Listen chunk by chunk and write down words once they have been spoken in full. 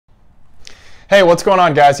Hey, what's going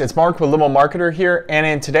on, guys? It's Mark with Limo Marketer here, and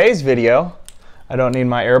in today's video, I don't need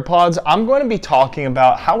my AirPods, I'm going to be talking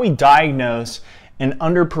about how we diagnose an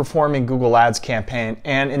underperforming Google Ads campaign.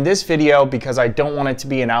 And in this video, because I don't want it to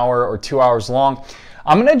be an hour or 2 hours long,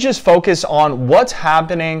 I'm going to just focus on what's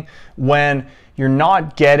happening when you're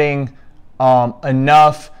not getting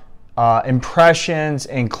enough impressions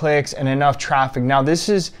and clicks and enough traffic. Now, this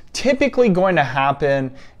is typically going to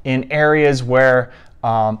happen in areas where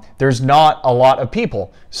there's not a lot of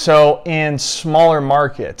people. So in smaller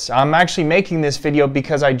markets, I'm actually making this video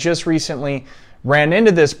because I just recently ran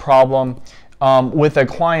into this problem with a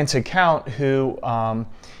client's account who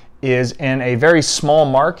is in a very small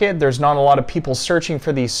market. There's not a lot of people searching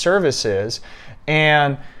for these services.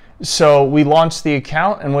 And so we launched the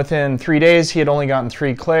account, and within 3 days, he had only gotten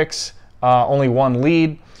 3 clicks, only 1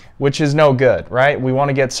 lead, which is no good, right? We want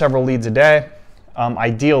to get several leads a day,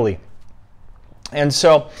 ideally. And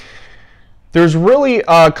so there's really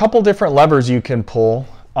a couple different levers you can pull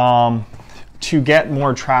to get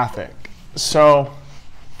more traffic. So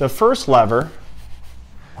the first lever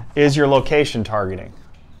is your location targeting.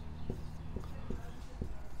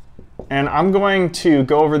 And I'm going to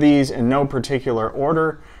go over these in no particular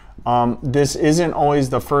order. This isn't always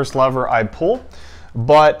the first lever I pull,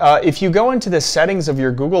 but if you go into the settings of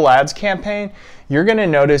your Google Ads campaign, you're going to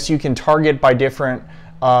notice you can target by different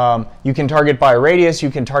you can target by radius,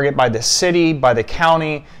 you can target by the city, by the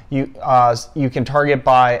county, you can target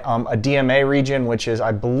by a DMA region, which is,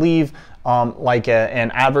 I believe, like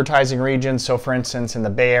an advertising region. So for instance, in the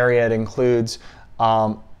Bay Area, it includes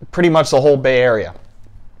pretty much the whole Bay Area.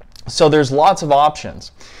 So there's lots of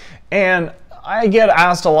options. And I get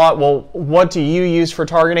asked a lot, well, what do you use for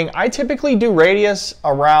targeting? I typically do radius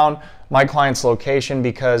around my client's location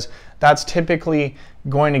because that's typically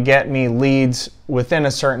going to get me leads within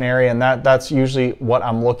a certain area, and that's usually what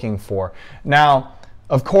I'm looking for. Now,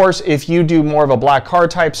 of course, if you do more of a black car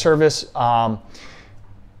type service,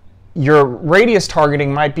 your radius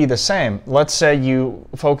targeting might be the same. Let's say you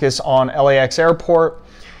focus on LAX airport.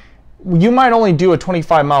 You might only do a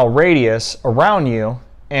 25-mile radius around you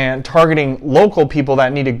and targeting local people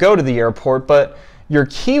that need to go to the airport, but your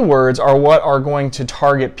keywords are what are going to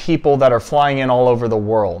target people that are flying in all over the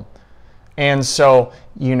world. And so,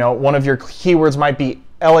 you know, one of your keywords might be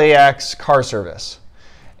LAX car service.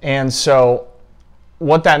 And so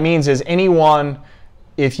what that means is anyone,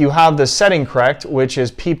 if you have the setting correct, which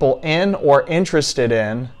is people in or interested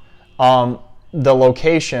in the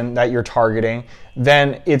location that you're targeting,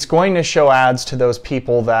 then it's going to show ads to those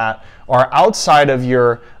people that are outside of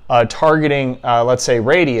your targeting, let's say,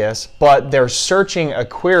 radius, but they're searching a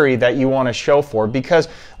query that you want to show for. Because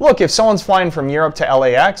look, if someone's flying from Europe to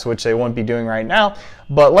LAX, which they wouldn't be doing right now,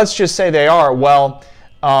 but let's just say they are, well,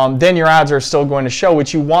 then your ads are still going to show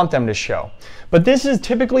what you want them to show. But this is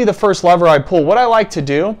typically the first lever I pull. What I like to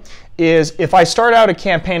do is, if I start out a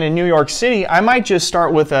campaign in New York City, I might just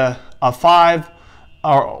start with a 5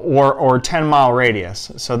 or 10-mile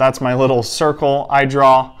radius. So that's my little circle I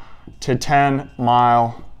draw to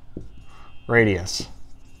 10-mile radius.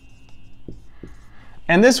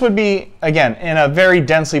 And this would be, again, in a very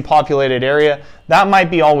densely populated area. That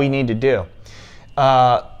might be all we need to do.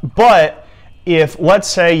 But if, let's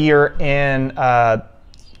say, you're in a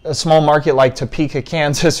small market like Topeka,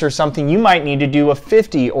 Kansas or something, you might need to do a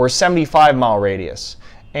 50 or 75-mile radius.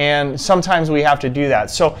 And sometimes we have to do that.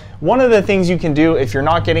 So one of the things you can do if you're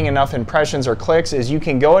not getting enough impressions or clicks is you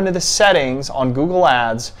can go into the settings on Google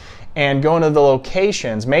Ads and go into the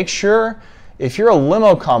locations. Make sure, if you're a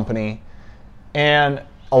limo company and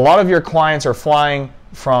a lot of your clients are flying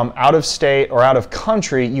from out of state or out of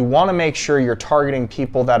country, you want to make sure you're targeting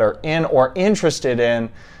people that are in or interested in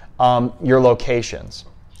your locations.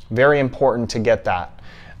 Very important to get that.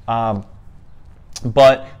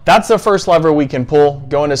 But that's the first lever we can pull.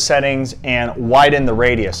 Go into settings and widen the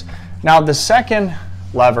radius. Now the second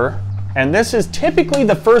lever, and this is typically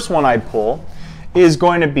the first one I pull, is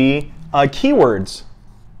going to be keywords.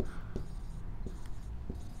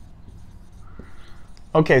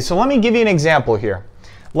 Okay, so let me give you an example here.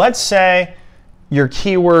 Let's say your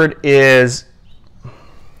keyword is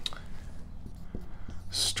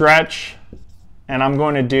stretch, and I'm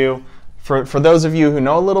going to do, for those of you who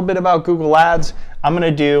know a little bit about Google Ads, I'm going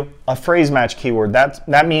to do a phrase match keyword.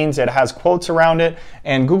 That means it has quotes around it,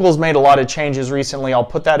 and Google's made a lot of changes recently. I'll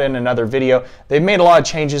put that in another video. They've made a lot of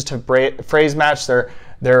changes to phrase match.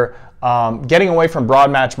 They're getting away from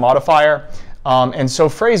broad match modifier, and so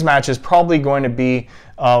phrase match is probably going to be,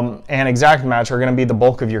 and exact match are going to be the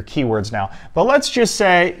bulk of your keywords now. But let's just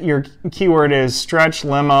say your keyword is stretch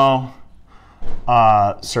limo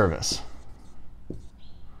service.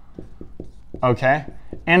 okay?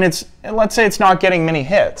 And let's say it's not getting many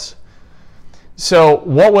hits. So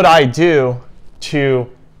what would I do to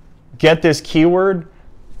get this keyword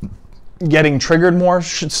getting triggered more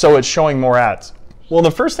so it's showing more ads? Well,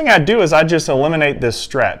 the first thing I'd do is I'd just eliminate this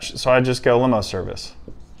stretch. So I'd just go limo service.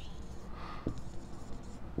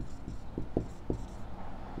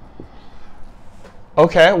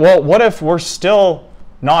 Okay, well, what if we're still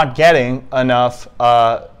not getting enough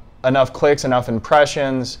clicks, enough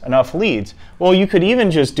impressions, enough leads? Well, you could even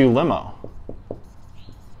just do limo,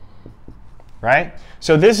 right?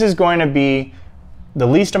 So this is going to be the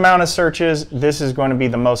least amount of searches. This is going to be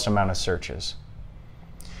the most amount of searches.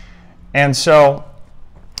 And so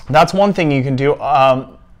that's one thing you can do.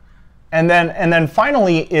 And then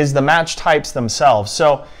finally is the match types themselves.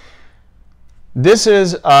 So this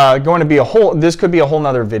is going to be this could be a whole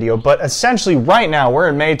nother video, but essentially right now we're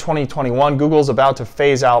in May 2021. Google's about to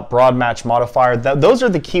phase out broad match modifier. Those are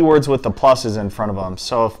the keywords with the pluses in front of them.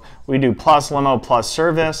 So if we do plus limo plus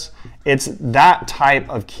service, it's that type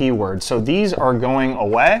of keyword. So these are going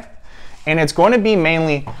away, and it's going to be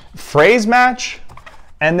mainly phrase match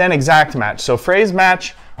and then exact match. So phrase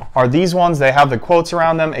match are these ones, they have the quotes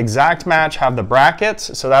around them. Exact match have the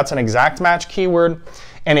brackets, so that's an exact match keyword.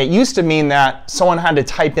 And it used to mean that someone had to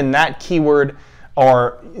type in that keyword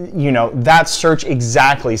or that search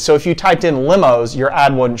exactly. So if you typed in limos, your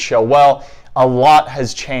ad wouldn't show. Well, a lot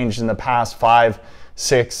has changed in the past 5,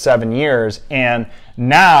 6, 7 years, and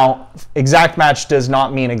now exact match does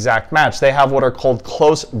not mean exact match. They have what are called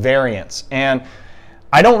close variants, and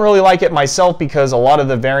I don't really like it myself because a lot of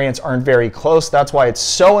the variants aren't very close. That's why it's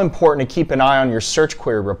so important to keep an eye on your search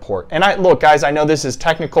query report. And look, guys, I know this is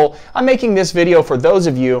technical. I'm making this video for those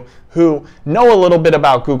of you who know a little bit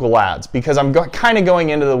about Google Ads because I'm kind of going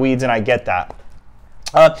into the weeds, and I get that.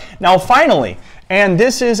 Now, finally, and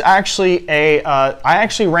this is actually I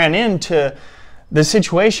actually ran into the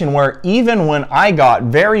situation where even when I got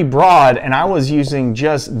very broad and I was using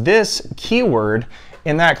just this keyword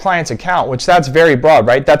in that client's account, which that's very broad,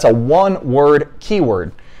 right? That's a one-word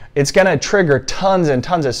keyword. It's going to trigger tons and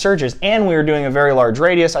tons of searches, and we were doing a very large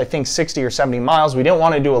radius, I think 60 or 70 miles. We didn't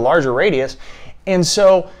want to do a larger radius, and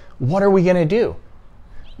so what are we going to do?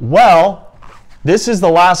 Well, this is the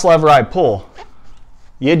last lever I pull.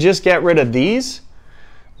 You just get rid of these,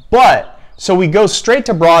 so we go straight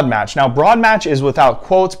to broad match. Now, broad match is without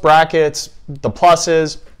quotes, brackets, the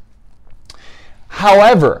pluses.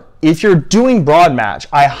 However, if you're doing broad match,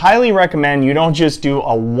 I highly recommend you don't just do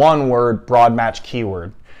a one-word broad match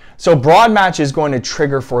keyword. So broad match is going to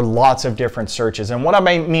trigger for lots of different searches. And what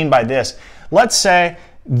I mean by this, let's say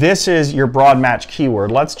this is your broad match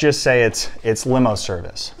keyword. Let's just say it's limo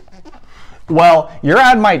service. Well, your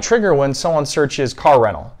ad might trigger when someone searches car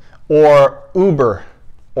rental or Uber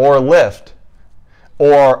or Lyft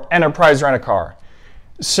or enterprise rent-a-car.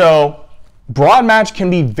 So broad match can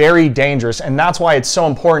be very dangerous, and that's why it's so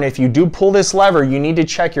important. If you do pull this lever, you need to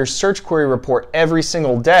check your search query report every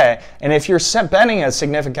single day. And if you're spending a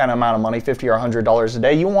significant amount of money, $50 or $100 a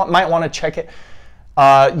day, you might want to check it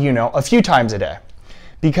a few times a day,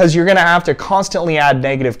 because you're going to have to constantly add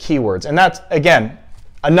negative keywords. And that's, again,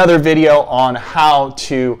 another video on how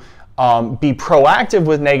to be proactive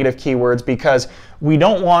with negative keywords, because we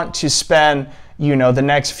don't want to spend the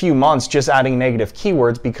next few months just adding negative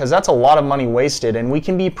keywords, because that's a lot of money wasted. And we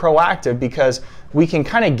can be proactive because we can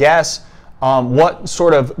kind of guess what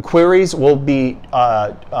sort of queries will be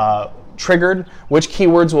triggered, which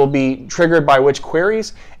keywords will be triggered by which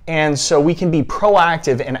queries. And so we can be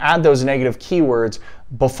proactive and add those negative keywords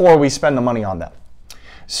before we spend the money on them.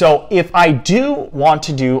 So if I do want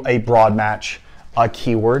to do a broad match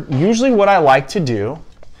keyword, usually what I like to do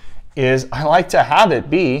is I like to have it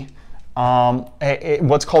be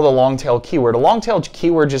what's called a long tail keyword. A long tail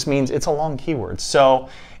keyword just means it's a long keyword. So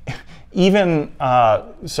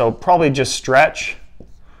so probably just stretch.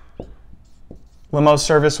 Limo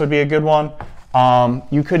service would be a good one.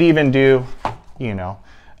 You could even do,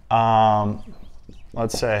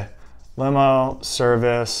 let's say limo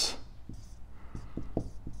service,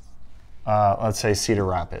 let's say Cedar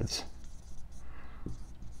Rapids.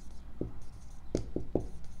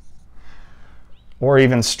 Or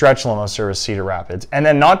even stretch limo service Cedar Rapids, and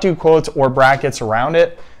then not do quotes or brackets around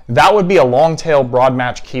it. That would be a long tail broad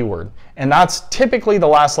match keyword. And that's typically the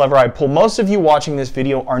last lever I pull. Most of you watching this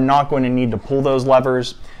video are not going to need to pull those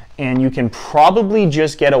levers, and you can probably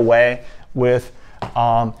just get away with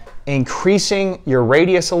increasing your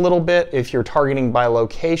radius a little bit if you're targeting by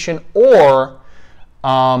location, or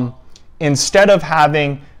instead of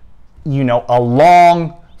having a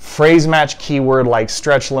long phrase match keyword like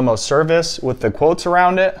stretch limo service with the quotes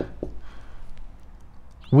around it,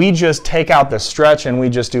 we just take out the stretch and we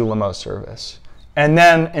just do limo service. And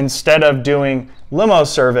then instead of doing limo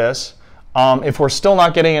service, if we're still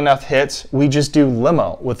not getting enough hits, we just do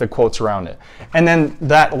limo with the quotes around it. And then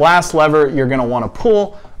that last lever you're going to want to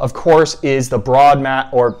pull, of course, is the broad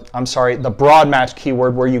match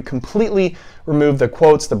keyword, where you completely remove the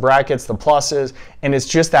quotes, the brackets, the pluses, and it's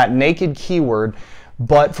just that naked keyword.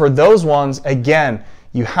 But for those ones, again,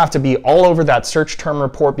 you have to be all over that search term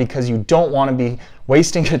report because you don't want to be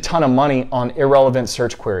wasting a ton of money on irrelevant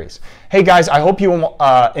search queries. Hey guys, I hope you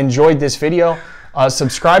enjoyed this video.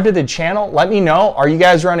 Subscribe to the channel. Let me know, are you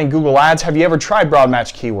guys running Google Ads? Have you ever tried broad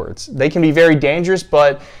match keywords? They can be very dangerous,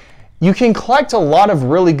 but you can collect a lot of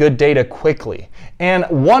really good data quickly. And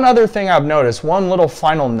one other thing I've noticed, one little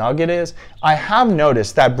final nugget is, I have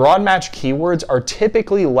noticed that broad match keywords are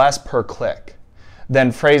typically less per click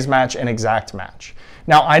than phrase match and exact match.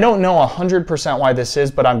 Now, I don't know 100% why this is,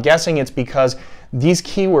 but I'm guessing it's because these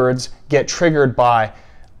keywords get triggered by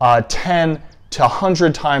 10 to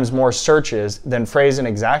 100 times more searches than phrase and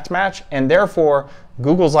exact match, and therefore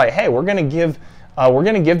Google's like, hey, we're going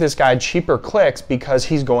to give this guy cheaper clicks because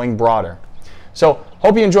he's going broader. So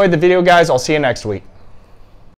hope you enjoyed the video, guys. I'll see you next week.